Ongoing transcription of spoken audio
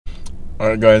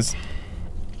Alright guys,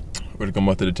 welcome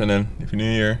back to the channel. If you're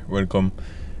new here, welcome.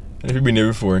 And if you've been here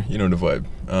before, you know the vibe.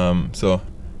 So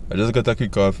I just got a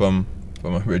quick call from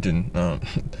my virgin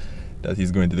that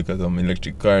he's going to look at some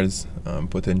electric cars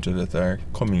potential that are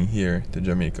coming here to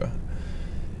Jamaica.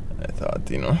 I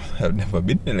thought, I've never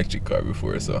been in an electric car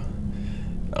before, so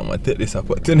I'm gonna take this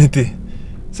opportunity.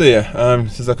 So yeah,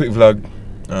 it's just a quick vlog,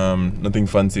 nothing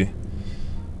fancy.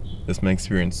 Just my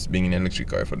experience being in an electric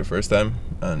car for the first time,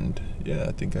 and yeah,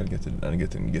 I think I'll getting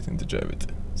to drive it.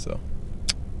 So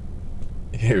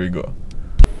here we go.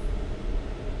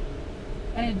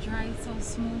 And it drives so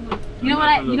smooth. You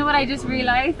know what I just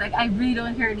realized? Like, I really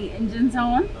don't hear the engine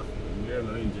sound. Yeah,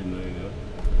 no engine, no,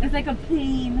 It's like a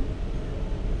plane.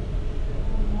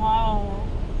 Wow.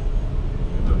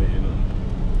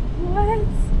 What?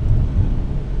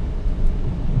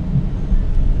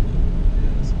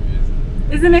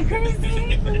 Isn't it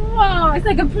crazy? Wow, it's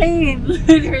like a plane,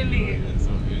 literally. Yeah, it's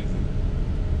so crazy.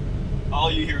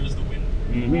 All you hear is the wind.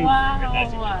 Wow.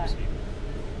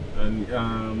 And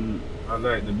I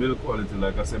like the build quality.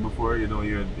 Like I said before, you don't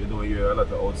hear a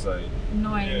lot of outside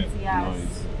Noise, yes.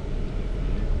 noise.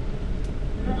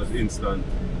 Yeah, just instant.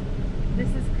 This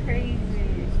is crazy.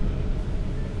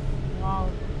 Wow.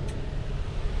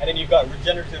 And then you've got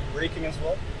regenerative braking as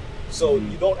well. So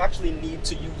you don't actually need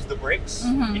to use the brakes.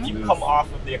 If you come off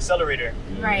of the accelerator,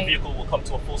 Right. the vehicle will come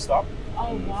to a full stop.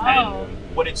 Oh wow. And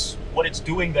what it's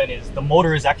doing then is the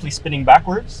motor is actually spinning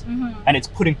backwards and it's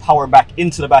putting power back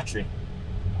into the battery.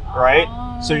 Right?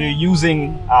 So you're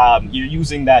using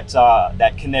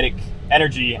that kinetic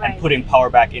energy and putting power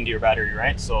back into your battery,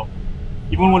 right? So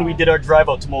even when we did our drive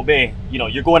out to Mobay,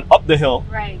 you're going up the hill.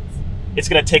 Right. It's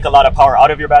gonna take a lot of power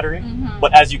out of your battery,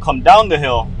 but as you come down the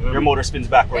hill, your motor spins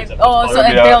backwards. So it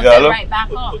builds it right back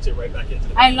up. Puts it right back into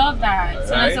the I love that.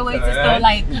 So that's a way to still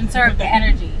like conserve the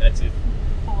energy. That's it.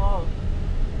 Cool.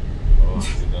 Oh,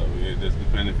 see that way. Just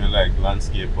depend if you like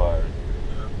landscape or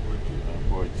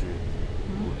portrait.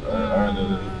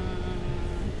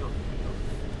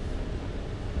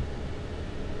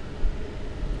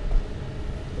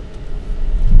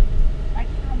 I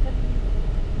can't believe.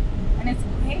 And it's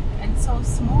quick and so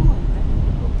smooth.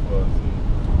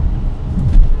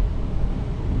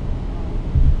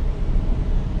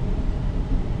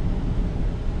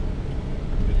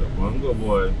 It's a bongo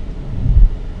boy.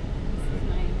 This is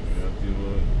nice. You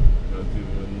don't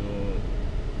even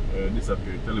know.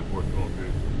 Disappear, teleport, don't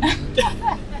appear.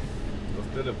 Just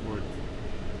teleport.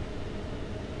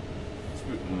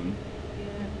 Sweet man.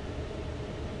 Yeah.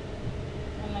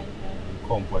 I like that.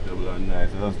 Comfortable and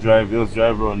nice. Just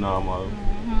drive around normal.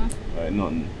 Like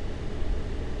nothing.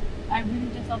 I really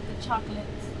just love the chocolate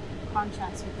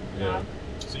contrast with the black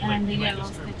So and the you like yellow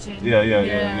this trim? stitching.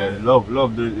 Yeah.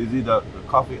 Love the is it the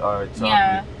coffee or chocolate?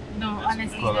 Yeah. No, That's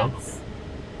honestly, color. that's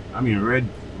I mean red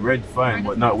fine, Red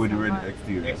but is not nice with the so red far.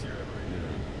 exterior. Exterior,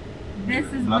 this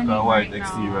is Black winning and white right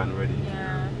exterior now. and ready.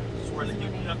 Yeah. So we're like, you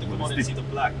have to come out and see the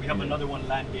black. We have another one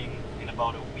landing in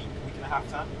about a week and a half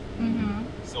time.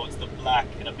 So it's the black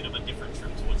and a bit of a different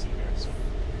trim to what's in there. So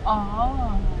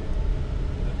Oh.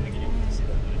 I think you can see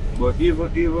that. But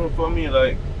even for me,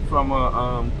 like from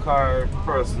a car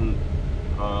person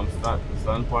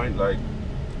standpoint, like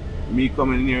me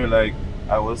coming here, like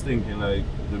I was thinking like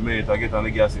the minute I get on the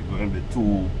gas it's going to be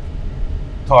too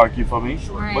torquey for me.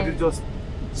 Right. But it's just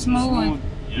Smooth.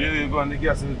 Yeah, you go on the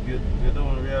gas and you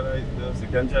don't realize this. You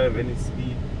can drive any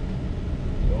speed.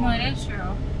 No, it is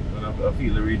true. And I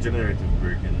feel the regenerative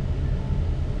braking.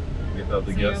 Get out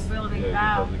the So gas. you're building Get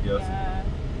that. out the gas. Yeah.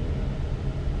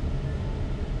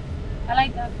 I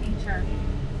like that feature.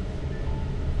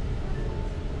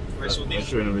 Right, so I'm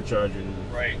sure it'll be charging.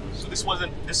 Right. So this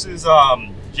is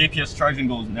JPS Charging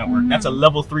Go's network. That's a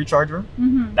level 3 charger.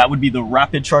 That would be the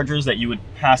rapid chargers that you would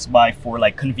pass by for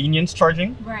like convenience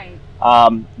charging. Right.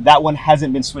 That one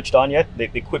hasn't been switched on yet. The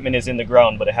equipment is in the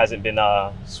ground, but it hasn't been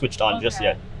switched on just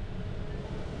yet.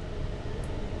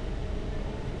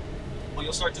 Well,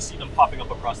 you'll start to see them popping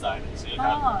up across the island. So you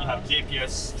have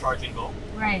JPS Charging Go,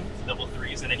 Right. level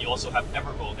 3s, and then you also have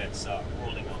Evergo that's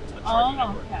rolling out to the charging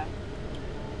network. Okay.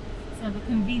 So the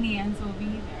convenience will be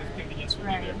there. The convenience will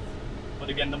Right. be there. But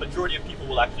again, the majority of people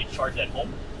will actually charge at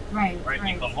home. Right.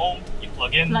 You come home, you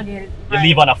plug in, Plug it. you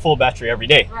leave on a full battery every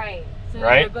day. Right. So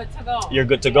Right? you're good to go. You're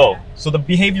good to go. So the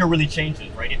behavior really changes,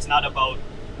 right? It's not about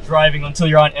driving until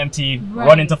you're on empty,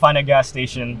 running to find a gas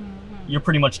station. You're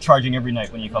pretty much charging every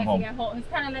night when you come home. It's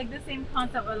kind of like the same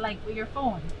concept with like with your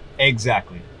phone.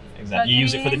 Exactly. Plug You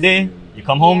use it for the in. day, you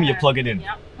come home, you plug it in.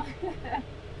 Yep.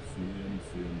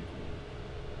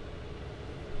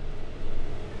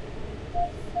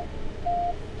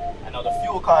 And now the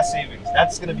fuel cost savings.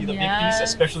 That's going to be the big piece, Yes.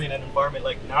 especially in an environment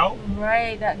like now.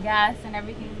 Right, that gas and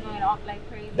everything's going up like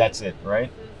crazy. That's it,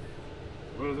 right?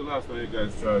 When was the last time you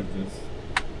guys charged this?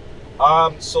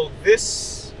 So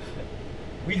this,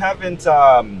 we haven't,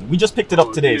 we just picked it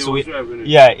up today. So we driving it.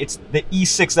 yeah, it's the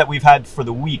E6 that we've had for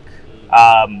the week.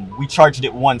 We charged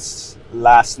it once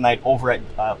last night over at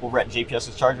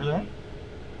JPS's charger there.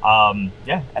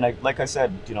 Yeah, and like I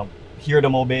said, you know, hear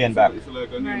them obey and back. It's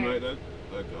like a name Right. like that.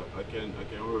 Like I can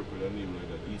work with a name like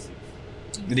that. E6.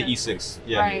 The E6,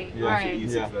 yeah. Right, Yeah. right.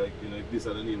 E6 Yeah. like if this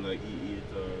had a name like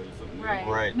E8 or something. Right.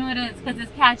 Right. No, it is because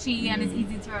it's catchy and it's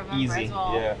easy to remember Easy, as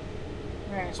well. yeah.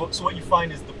 Right. So what you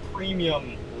find is the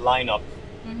premium lineup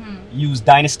Mm-hmm. use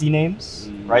dynasty names,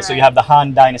 right? So you Right. have the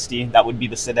Han Dynasty, that would be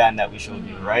the sedan that we showed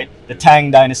you, Mhm. right? The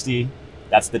Tang Dynasty,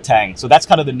 that's the Tang. So that's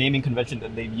kind of the naming convention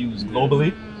that they've used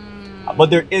globally. But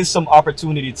there is some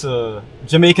opportunity to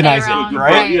Jamaicanize Play around, it,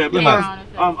 right? Yeah, play because around with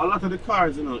it. a lot of the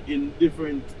cars, you know, in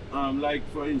different, like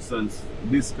for instance,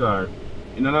 this car,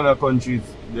 in another countries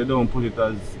they don't put it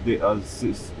as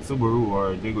Subaru,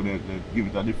 or they give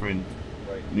it a different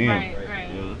name, Right, right.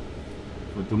 you know,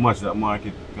 to match that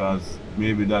market, because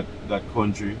maybe that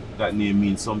country, that name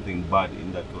means something bad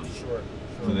in that country, Sure.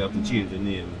 so they have to change the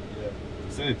name Yeah.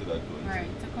 to send it to that country. Right,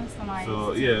 to customize.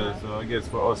 So to yeah, the- so I guess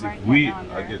for us, Right if we, down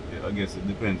there. I guess it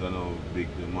depends on how big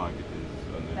the market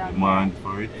is and the Down demand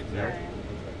for it. Right.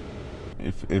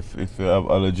 If you have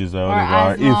allergies or Or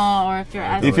whatever, asthma, or if you're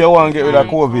asthma. if you want to get rid of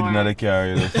Right, COVID or- in the car,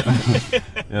 you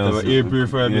know, So air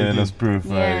purifier, yeah, everything. that's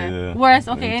purified. Yeah. Yeah. Worse,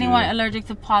 okay, Thank anyone you. allergic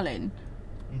to pollen,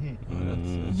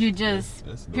 you just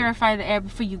that's dope. purify the air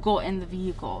before you go in the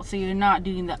vehicle, so you're not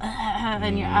doing the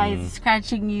and your eyes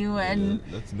scratching you and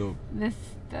That's dope. that's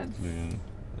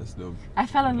That's dope. I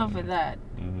fell in love with that.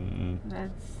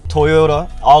 That's Toyota,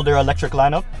 all their electric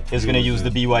lineup is going to use the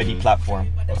BYD platform,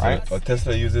 right? So,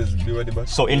 Tesla uses BYD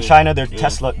batteries. So in China, their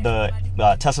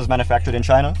Tesla's manufactured in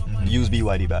China use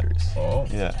BYD batteries. Oh.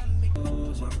 Yeah.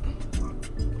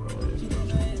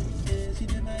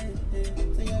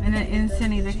 and then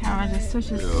instantly the camera just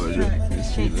switches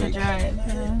straight to drive.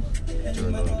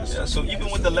 Yeah, so even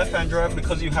with the left-hand drive,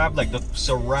 because you have like the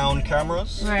surround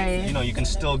cameras, Right. you know, you can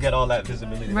still get all that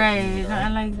visibility. Right, I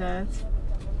like that.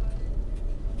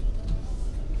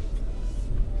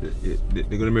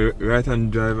 They're gonna be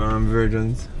right-hand drive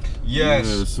versions. Yes.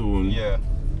 Yeah, soon. Yeah.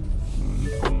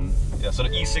 Yeah. So the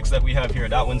E6 that we have here,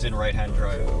 that one's in right-hand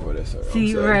drive. Oh, but that's the wrong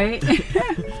See, side. right?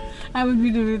 I would be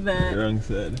doing that. Wrong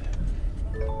side.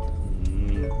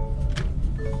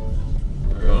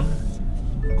 Yeah.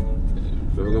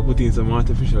 So we're gonna put in some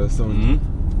artificial sounds.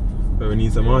 So we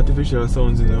need some artificial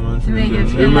sounds in them, man. To make it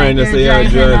feel Remind like us you're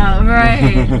that driving you're out,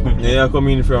 right? Yeah, come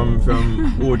in from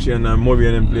Ocean and Moby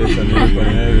and place and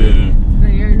everything. So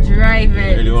you're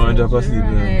driving. Really want to drop asleep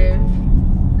now.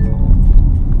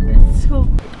 It's so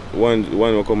One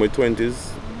will come with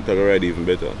 20s, that'll ride even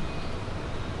better.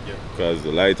 Yeah. Because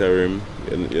the lighter rim,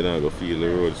 you're not gonna feel the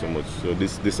road so much. So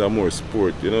this are more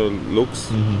sport, you know,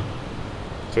 looks.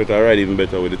 So it'll ride even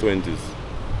better with the 20s.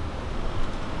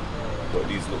 But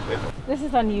these look better. This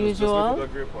is unusual.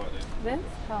 Just grip on it. This?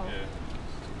 Oh. Yeah.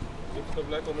 Lift up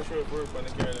like how much road work on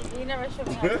the car now. You never showed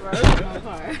me how to ride in my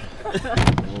car.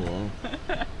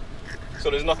 So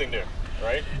there's nothing there,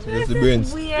 right? That's the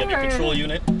brains. Get the Weird. control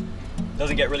unit.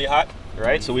 Doesn't get really hot,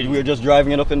 right? So we were just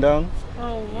driving it up and down.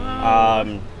 Oh wow.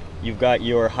 You've got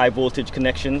your high voltage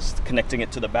connections connecting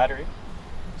it to the battery.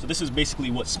 So this is basically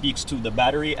what speaks to the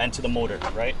battery and to the motor,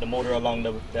 right? The motor along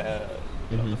the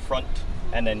front,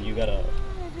 and then you got a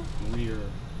rear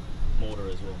motor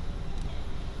as well.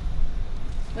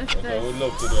 What's I this? would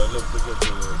love to do. I'd love to get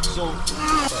to the So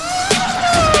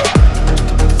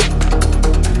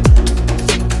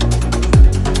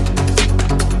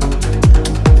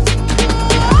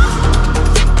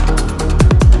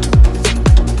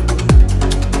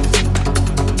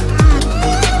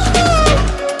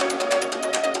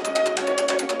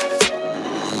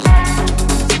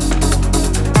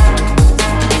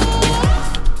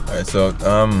Alright, so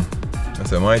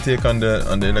so my take on the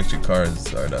electric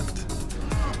cars are that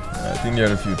I think they're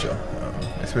the future,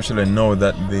 especially now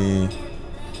that the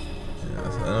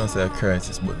I don't say a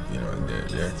crisis, but you know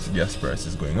their gas price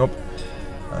is going up,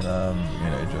 and you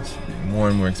know it's just more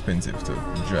and more expensive to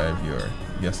drive your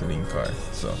gasoline car.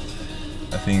 So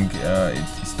I think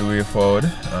it's the way forward.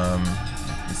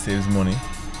 It saves money,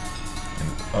 and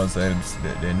also helps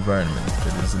the environment.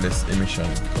 There's less emission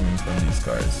coming from these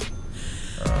cars.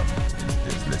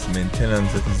 There's less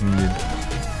maintenance that is needed.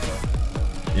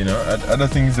 You know, I don't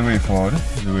think it's the way forward.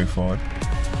 It's the way forward.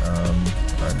 And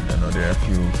I know there are a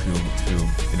few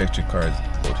electric cars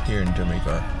out here in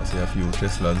Jamaica. I see a few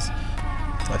Teslas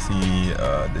I see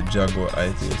the Jaguar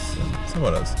I-Pace and some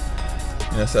others.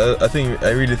 You know, so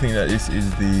I really think that this is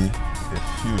the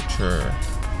future.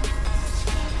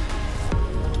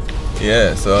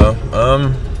 Yeah, so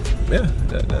yeah,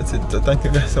 that's it. So thank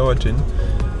you guys for watching.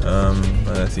 And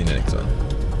I'll see you in the next one.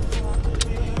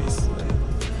 Peace.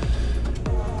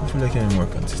 I feel like I'm more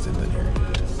consistent than here.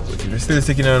 But if you're still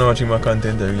sticking around and watching my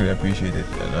content, I really appreciate it.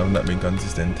 And I've not been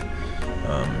consistent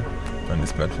on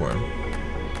this platform.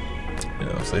 You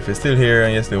know, so if you're still here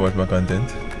and you still watch my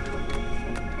content,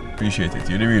 appreciate it.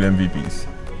 You're the real MVPs.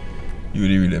 You're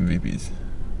the real MVPs.